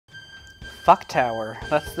Fuck Tower.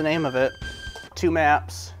 That's the name of it. 2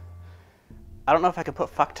 maps. I don't know if I could put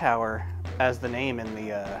Fuck Tower as the name in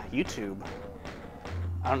the YouTube.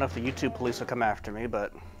 I don't know if the YouTube police will come after me,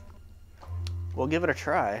 but we'll give it a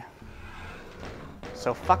try.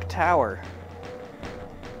 So Fuck Tower.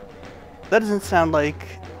 That doesn't sound like...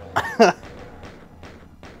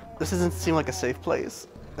 This doesn't seem like a safe place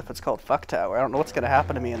if it's called Fuck Tower. I don't know what's going to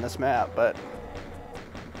happen to me in this map, but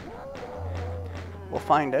we'll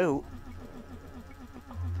find out.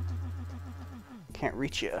 Can't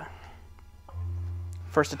reach you.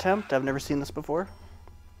 First attempt. I've never seen this before.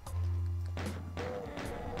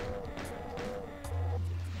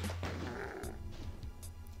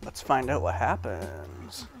 Let's find out what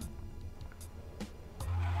happens.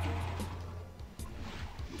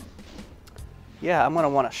 Yeah, I'm gonna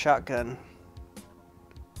want a shotgun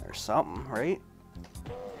or something, right?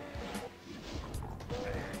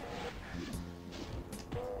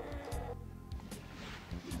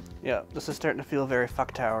 Yeah, this is starting to feel very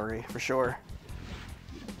Fuck Towery for sure.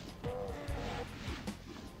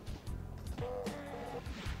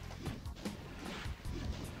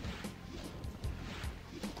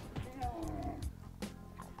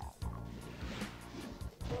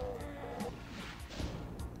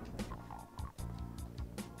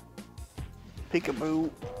 Peekaboo.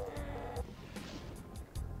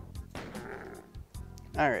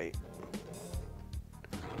 Alright.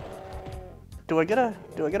 Do I get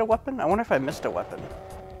a weapon? I wonder if I missed a weapon.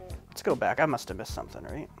 Let's go back. I must have missed something,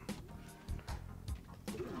 right?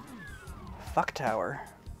 Fuck Tower.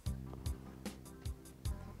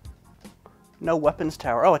 No weapons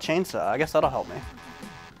tower. Oh, a chainsaw. I guess that'll help me.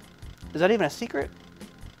 Is that even a secret?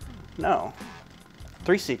 No.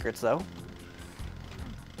 3 secrets, though.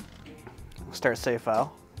 Start save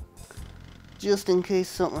file. Just in case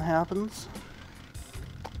something happens.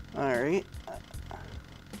 Alright.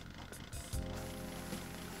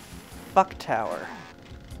 Fuck Tower.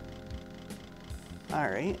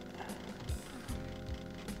 Alright.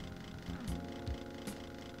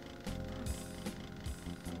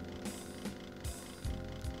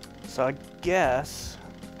 So I guess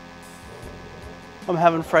I'm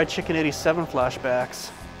having Fried Chicken 87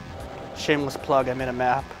 flashbacks. Shameless plug, I made a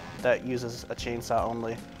map that uses a chainsaw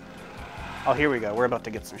only. Oh, here we go. We're about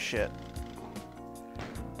to get some shit.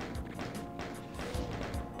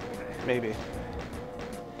 Maybe.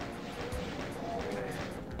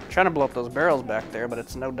 Trying to blow up those barrels back there, but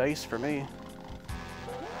it's no dice for me.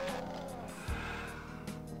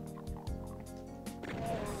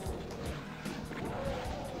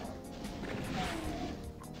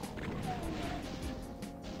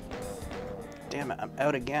 Damn it, I'm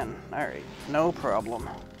out again. Alright, no problem.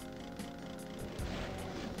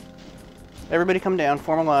 Everybody come down,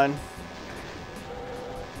 form a line.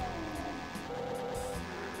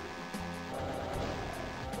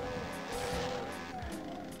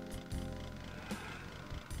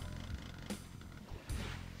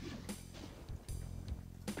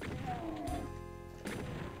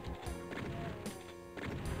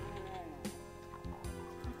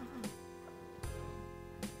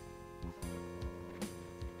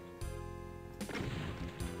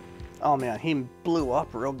 Oh man, he blew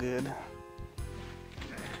up real good.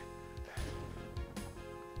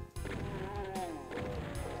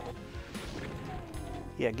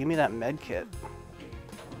 Yeah, give me that med kit.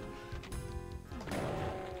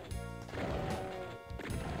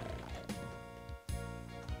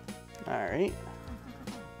 Alright.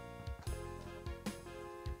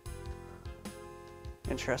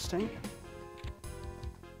 Interesting.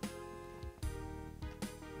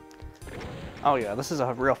 Oh yeah, this is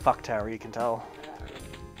a real fuck tower, you can tell.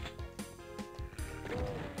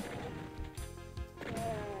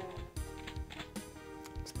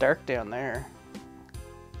 It's dark down there.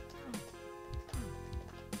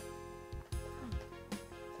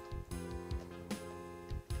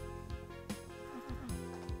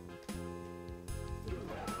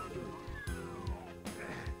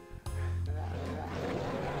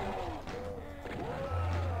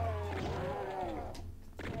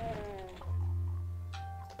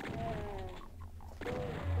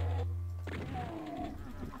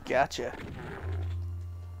 Gotcha.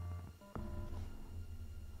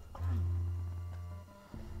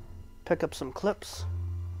 Pick up some clips.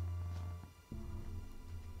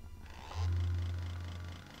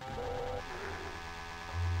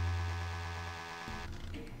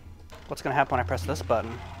 What's gonna happen when I press this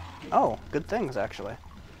button? Oh, good things actually.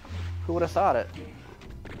 Who would have thought it?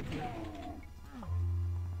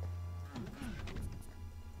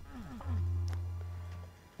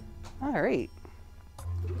 All right.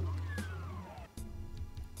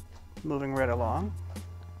 Moving right along.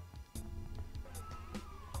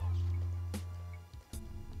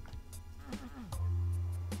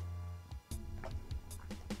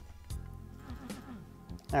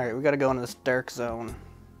 Alright, we gotta go into this dark zone.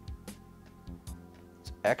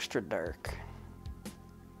 It's extra dark.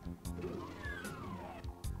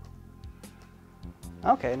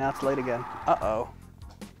 Okay, now it's late again. Uh-oh.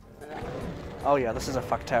 Oh yeah, this is a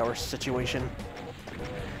fuck tower situation.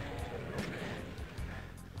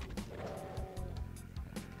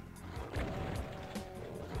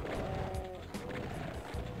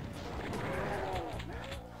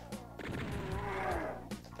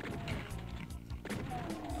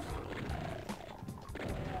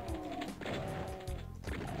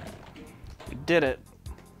 We did it.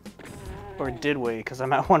 Or did we? Because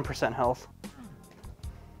I'm at 1% health.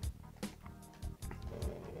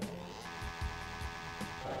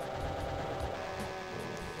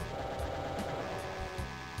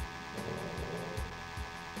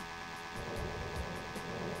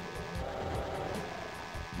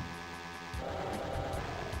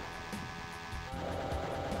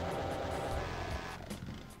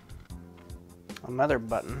 Another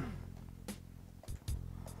button.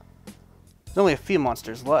 There's only a few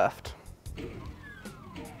monsters left.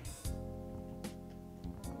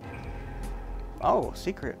 Oh,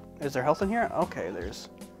 secret. Is there health in here? Okay, there's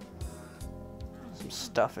some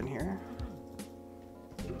stuff in here.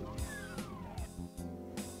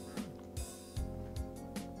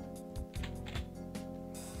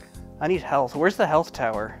 I need health. Where's the health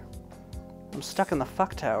tower? I'm stuck in the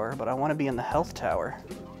fuck tower, but I want to be in the health tower.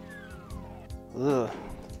 Ugh.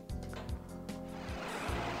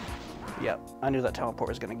 Yep, I knew that teleport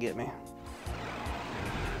was gonna get me.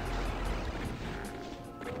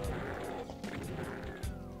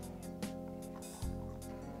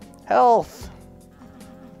 Health!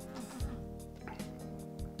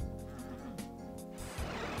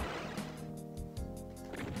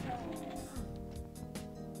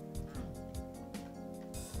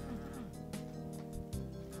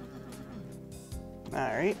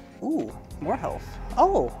 Alright. Ooh, more health.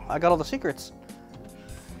 Oh, I got all the secrets.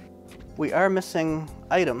 We are missing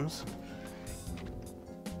items.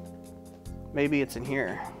 Maybe it's in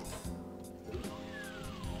here.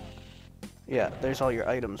 Yeah, there's all your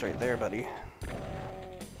items right there, buddy.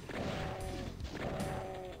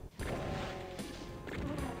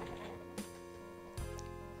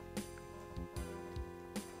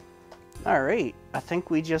 Alright, I think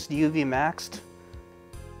we just UV maxed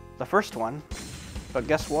the first one. But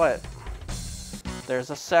guess what?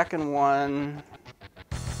 There's a second one.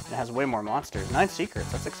 It has way more monsters. 9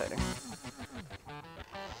 secrets, that's exciting.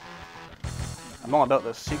 I'm all about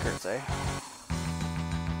those secrets, eh?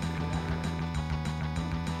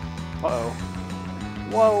 Uh-oh.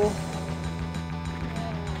 Whoa!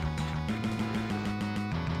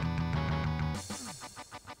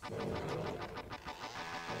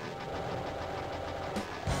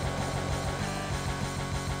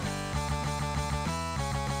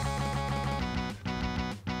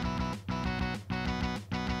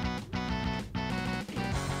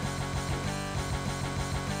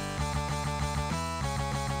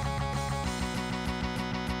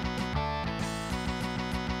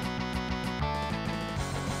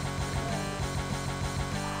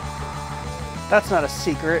 That's not a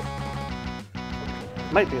secret.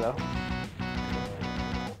 Might be, though.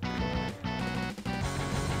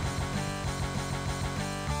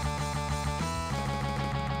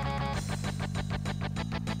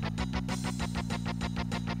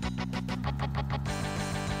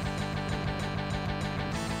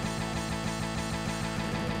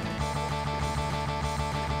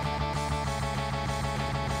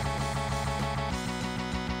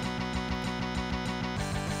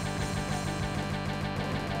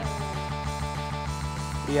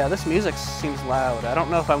 Yeah, this music seems loud. I don't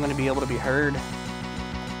know if I'm going to be able to be heard.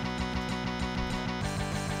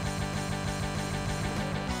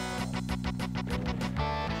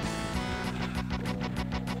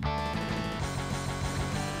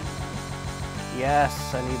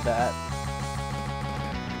 Yes, I need that.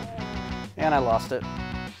 And I lost it.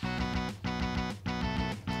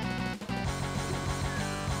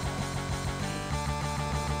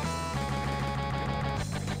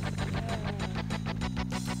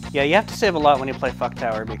 Yeah, you have to save a lot when you play Fuck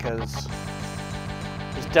Tower because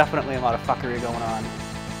there's definitely a lot of fuckery going on.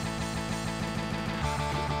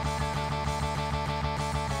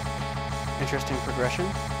 Interesting progression.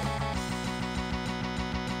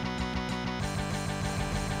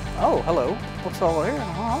 Oh, hello. What's all here?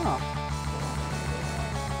 Oh.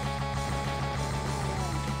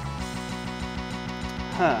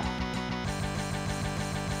 Huh.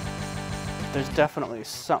 There's definitely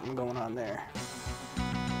something going on there.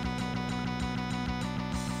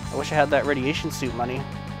 I wish I had that radiation suit money.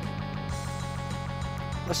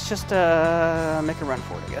 let's just make a run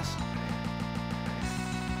for it, I guess.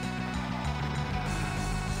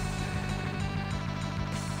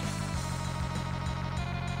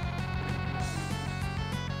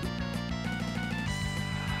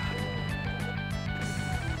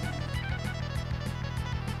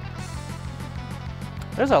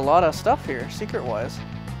 There's a lot of stuff here, secret-wise.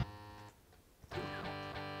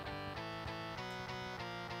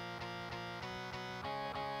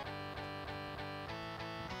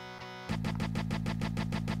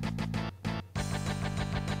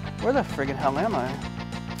 Where the friggin' hell am I?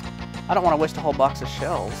 I don't want to waste a whole box of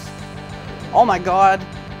shells. Oh my god!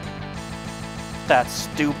 That's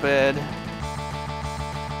stupid.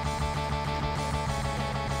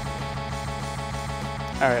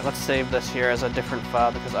 Alright, let's save this here as a different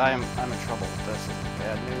file because I'm in trouble with this. This is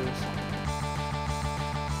bad news.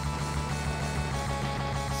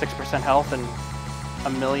 6% health and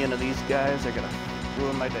a million of these guys are gonna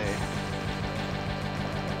ruin my day.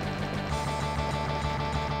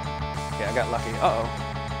 Okay, I got lucky. Uh-oh.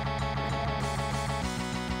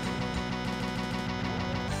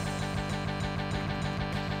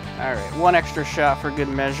 Alright, one extra shot for good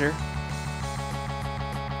measure.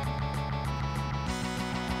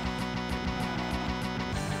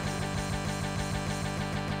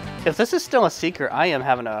 If this is still a secret, I am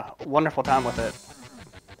having a wonderful time with it.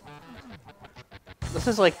 This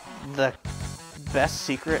is like the best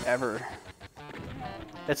secret ever.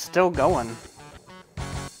 It's still going.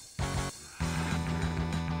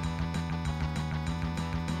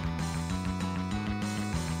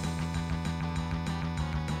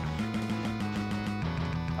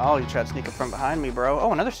 Oh, you tried to sneak up from behind me, bro.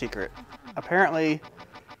 Oh, another secret. Apparently,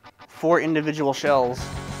 4 individual shells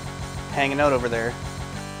hanging out over there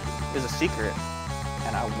is a secret,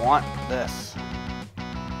 and I want this.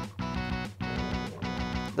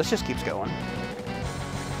 This just keeps going.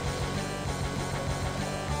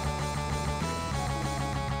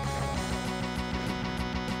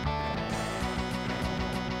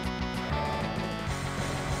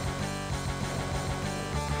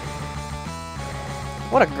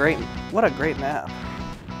 What a great map.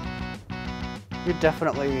 You're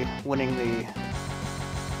definitely winning the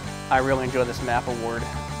I really enjoy this map award.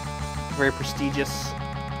 Very prestigious.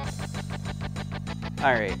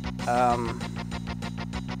 Alright, alright.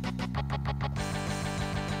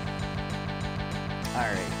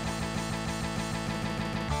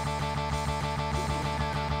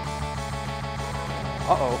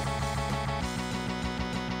 Uh-oh.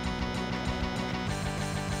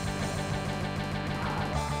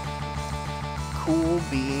 Cool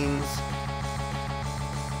beans.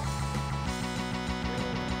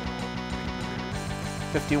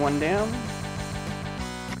 $51 down.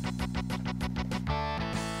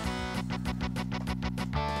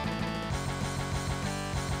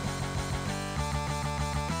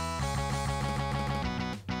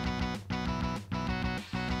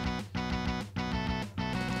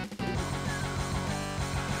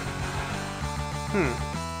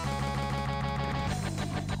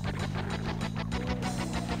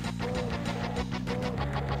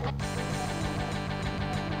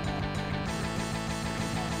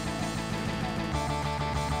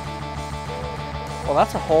 Well,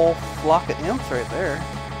 that's a whole flock of imps right there.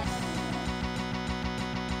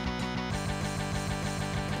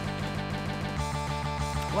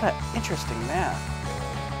 What an interesting map.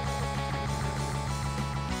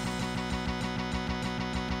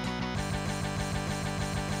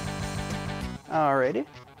 Alrighty.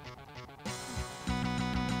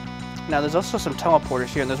 Now there's also some teleporters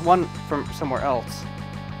here, and there's one from somewhere else.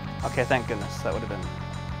 Okay, thank goodness. That would have been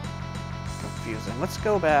confusing. Let's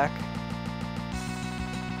go back.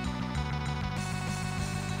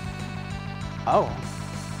 Oh,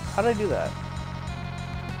 how did I do that?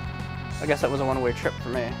 I guess that was a one-way trip for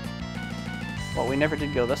me. Well, we never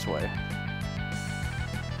did go this way.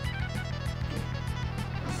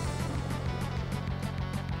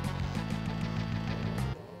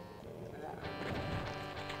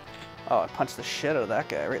 Oh, I punched the shit out of that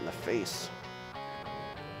guy right in the face.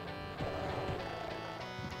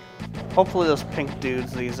 Hopefully those pink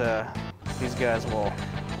dudes, these guys will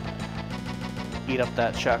eat up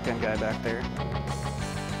that shotgun guy back there.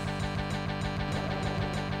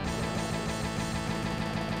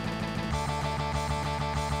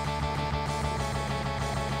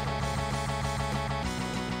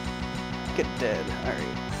 Get dead.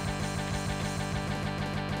 Alright.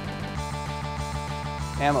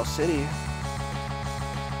 Ammo City.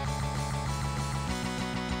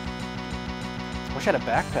 Wish I had a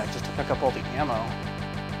backpack just to pick up all the ammo.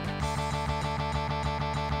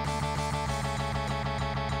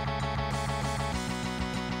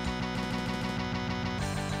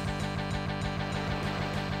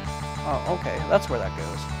 Oh, okay. That's where that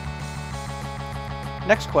goes.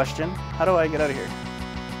 Next question. How do I get out of here?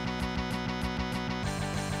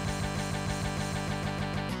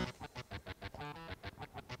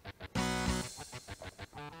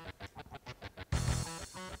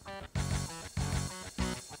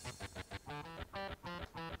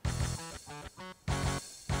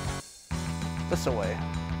 This away.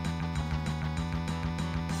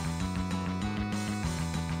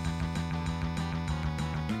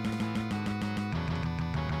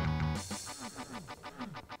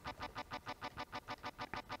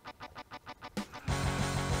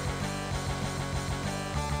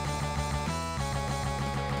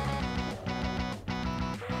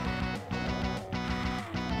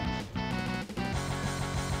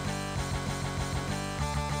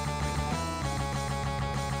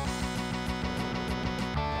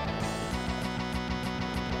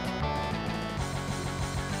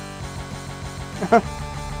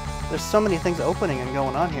 There's so many things opening and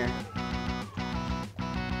going on here.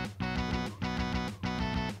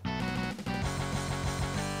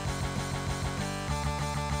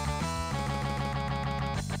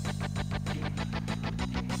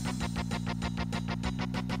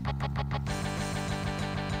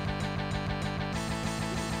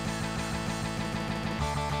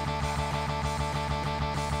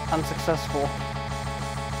 Unsuccessful.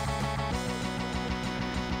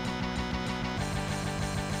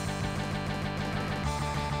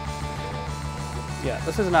 Yeah,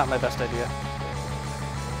 this is not my best idea.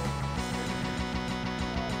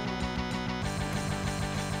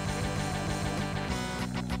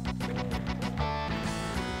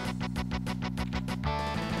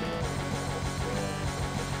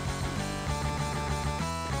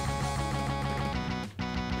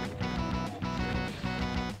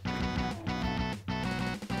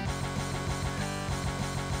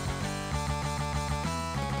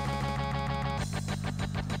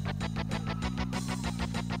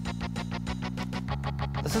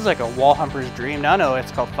 This is like a wall humper's dream. Now I know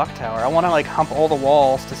it's called Fuck Tower. I want to like hump all the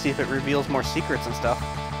walls to see if it reveals more secrets and stuff.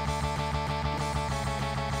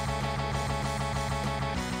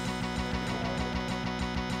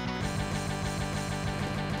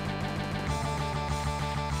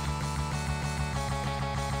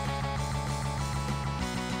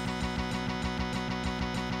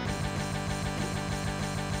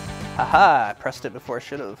 Haha, I pressed it before I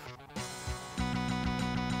should have.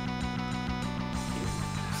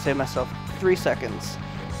 Save myself 3 seconds.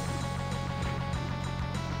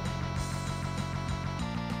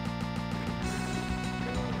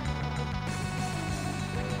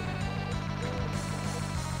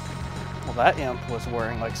 Well, that imp was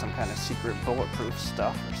wearing like some kind of secret bulletproof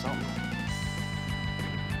stuff or something.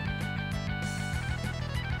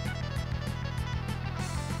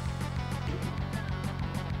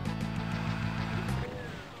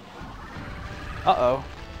 Uh-oh.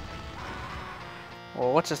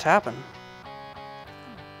 Well, what just happened?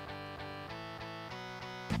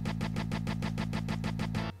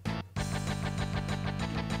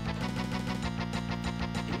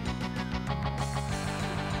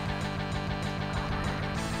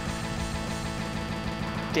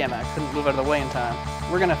 Damn it, I couldn't move out of the way in time.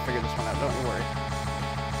 We're gonna figure this one out, don't you worry.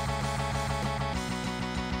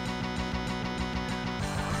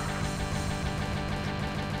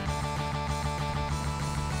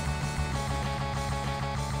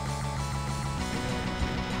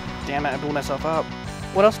 Damn it, I blew myself up.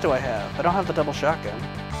 What else do I have? I don't have the double shotgun.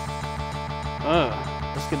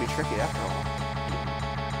 Ugh, this could be tricky after all.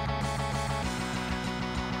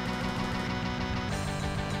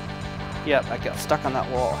 Yep, I got stuck on that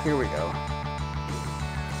wall. Here we go.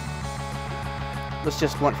 This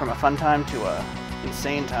just went from a fun time to a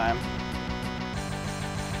insane time.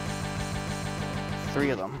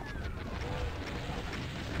 3 of them.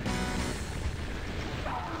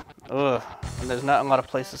 Ugh, and there's not a lot of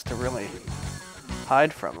places to really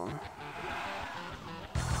hide from them.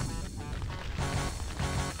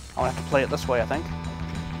 I'll have to play it this way, I think.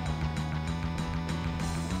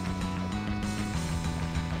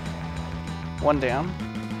 One down.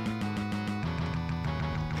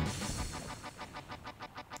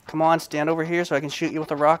 Come on, stand over here so I can shoot you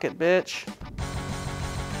with a rocket, bitch.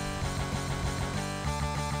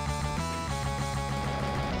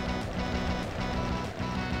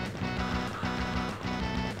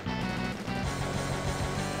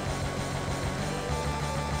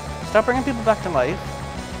 Stop bringing people back to life.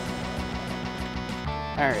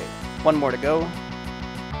 Alright, one more to go.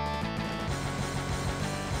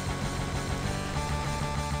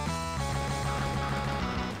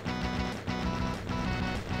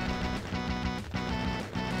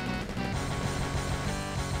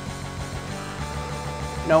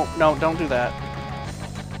 no, no, don't do that.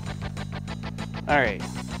 Alright.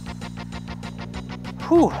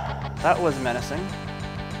 Whew, that was menacing.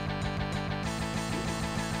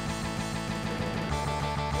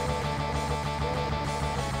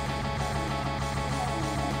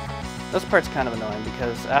 This part's kind of annoying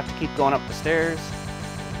because I have to keep going up the stairs,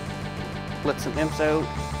 let some imps out,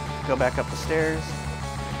 go back up the stairs.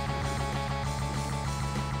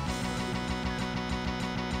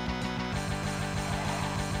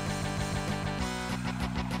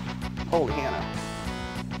 Holy Hannah.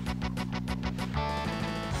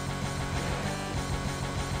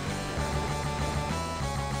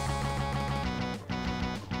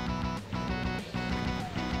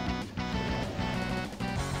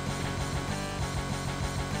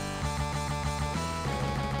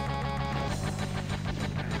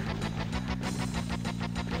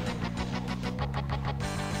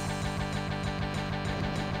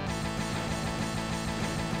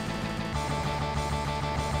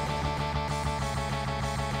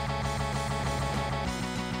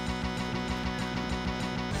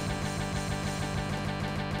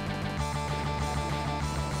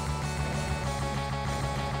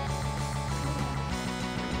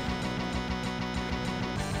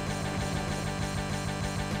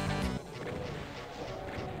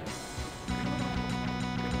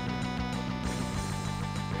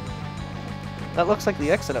 That looks like the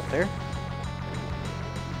exit up there.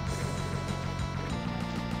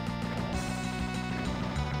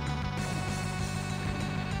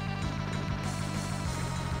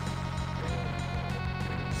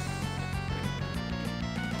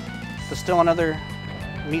 There's still another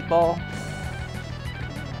meatball.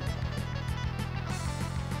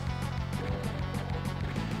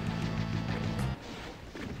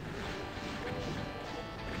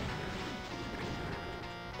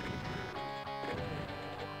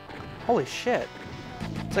 Holy shit.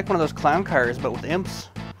 It's like one of those clown cars, but with imps.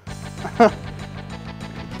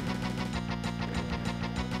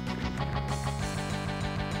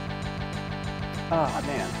 Oh,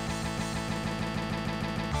 man.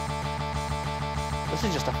 This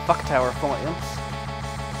is just a fuck tower full of imps.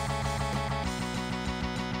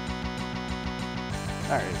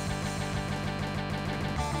 Alright.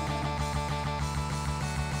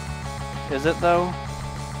 Is it, though?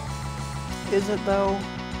 Is it, though?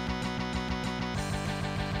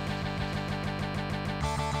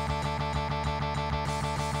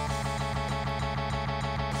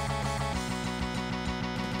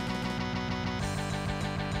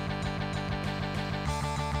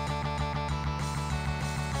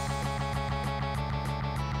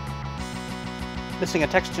 Missing a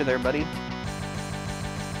texture there, buddy.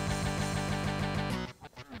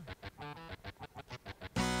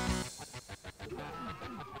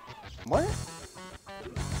 What?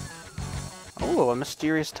 Oh, a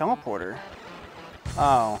mysterious teleporter.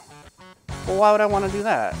 Oh. Well, why would I want to do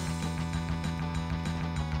that?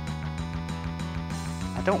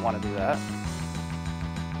 I don't want to do that.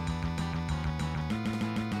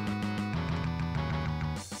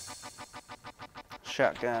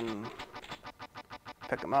 Shotgun.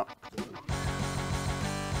 Pick them up.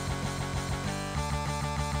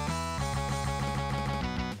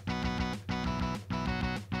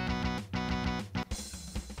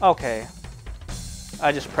 Okay.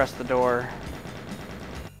 I just pressed the door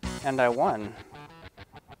and I won.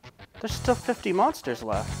 There's still 50 monsters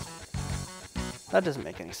left. That doesn't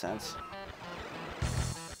make any sense.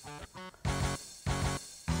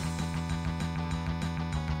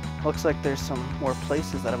 Looks like there's some more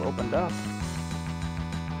places that have opened up.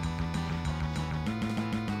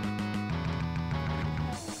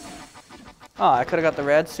 Oh, I could have got the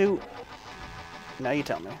rad suit. Now you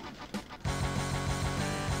tell me.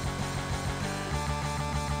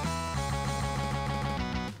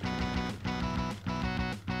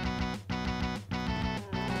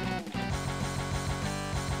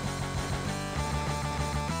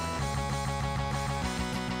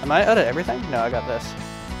 Am I out of everything? No, I got this.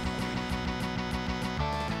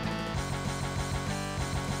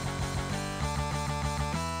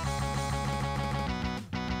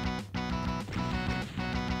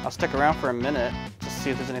 I'll stick around for a minute to see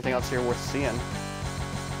if there's anything else here worth seeing.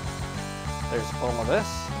 There's all of this.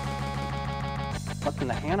 What in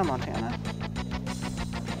the Hannah Montana?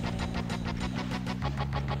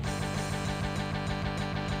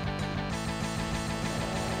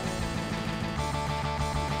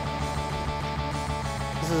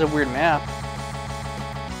 This is a weird map.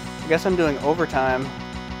 I guess I'm doing overtime.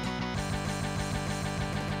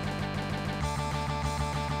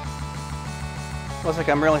 Looks like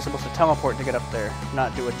I'm really supposed to teleport to get up there,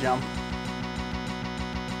 not do a jump.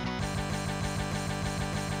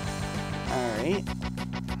 Alright.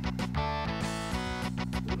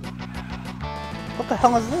 What the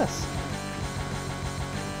hell is this?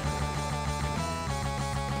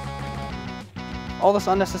 All this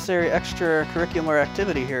unnecessary extracurricular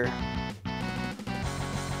activity here.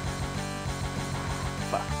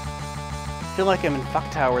 Fuck. I feel like I'm in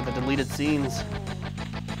Fuck Tower, the deleted scenes.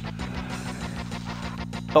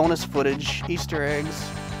 Bonus footage, Easter eggs.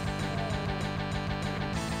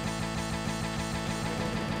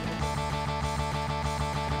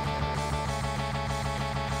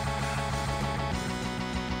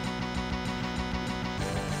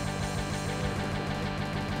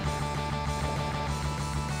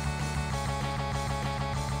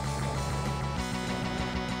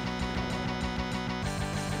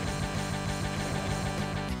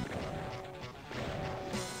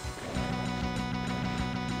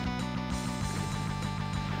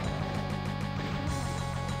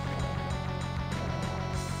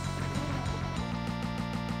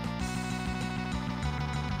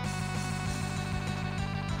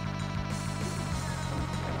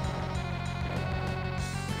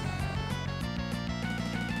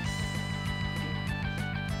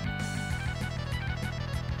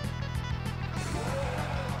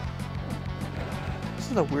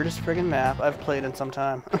 This is the weirdest friggin' map I've played in some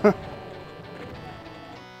time.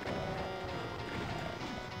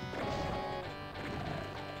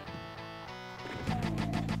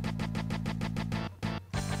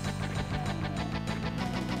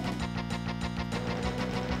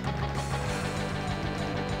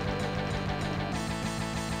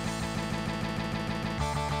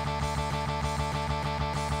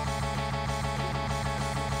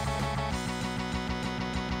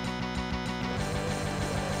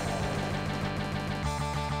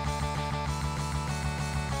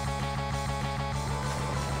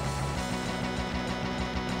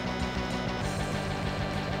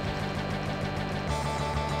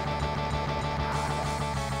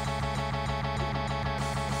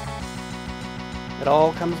 It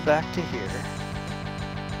all comes back to here.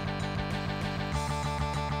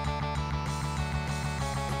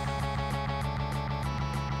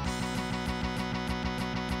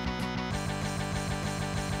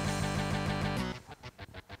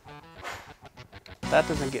 That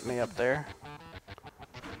doesn't get me up there.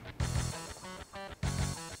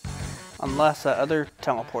 Unless that other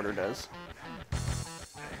teleporter does.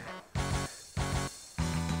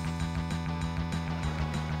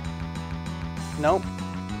 Nope.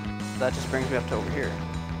 That just brings me up to over here.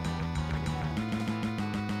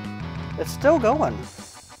 It's still going.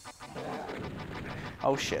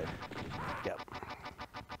 Oh shit. Yep.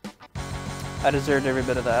 I deserved every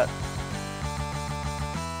bit of that.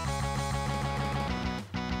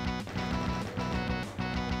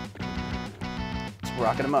 Let's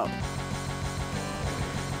rocket him up.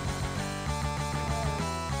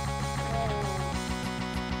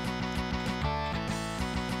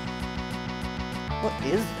 What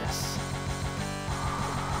is this?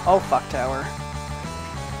 Oh, fuck tower.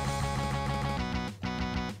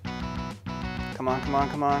 Come on, come on,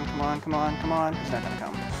 come on, come on, come on, come on. He's not gonna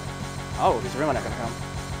come. Oh, he's really not gonna come.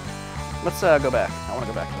 Let's go back. I wanna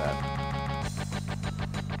go back to that.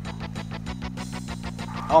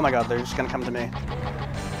 Oh my god, they're just gonna come to me.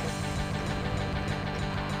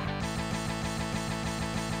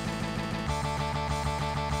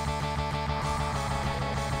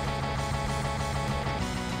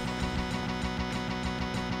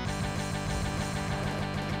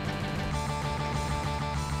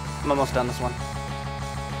 I'm almost done this one.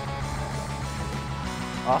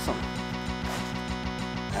 Awesome.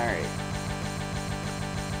 Alright.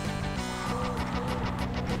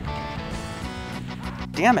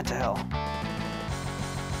 Damn it to hell.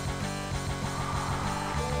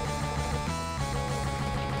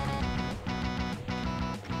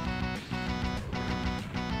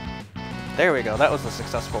 There we go, that was a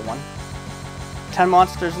successful one. 10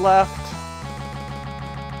 monsters left.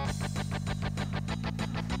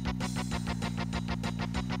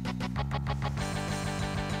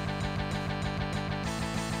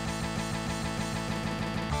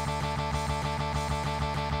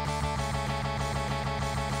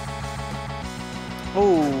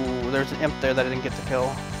 Ooh, there's an imp there that I didn't get to kill.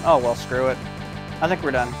 Oh well, screw it. I think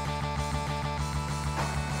we're done.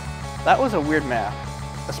 That was a weird map.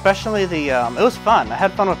 Especially the, it was fun. I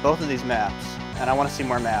had fun with both of these maps. And I want to see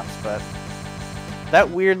more maps, but that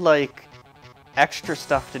weird, like, extra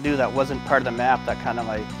stuff to do that wasn't part of the map that kind of,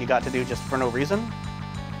 like, you got to do just for no reason.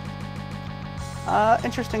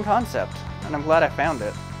 Interesting concept, and I'm glad I found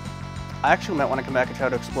it. I actually might want to come back and try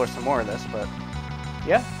to explore some more of this, but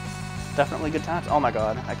yeah. Definitely good times. Oh my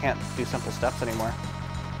god, I can't do simple steps anymore.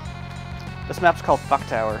 This map's called Fuck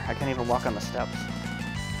Tower. I can't even walk on the steps.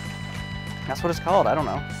 That's what it's called. I don't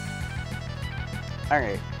know.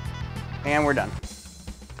 Alright. And we're done.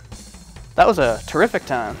 That was a terrific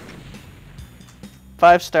time.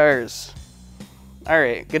 5 stars.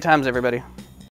 Alright. Good times, everybody.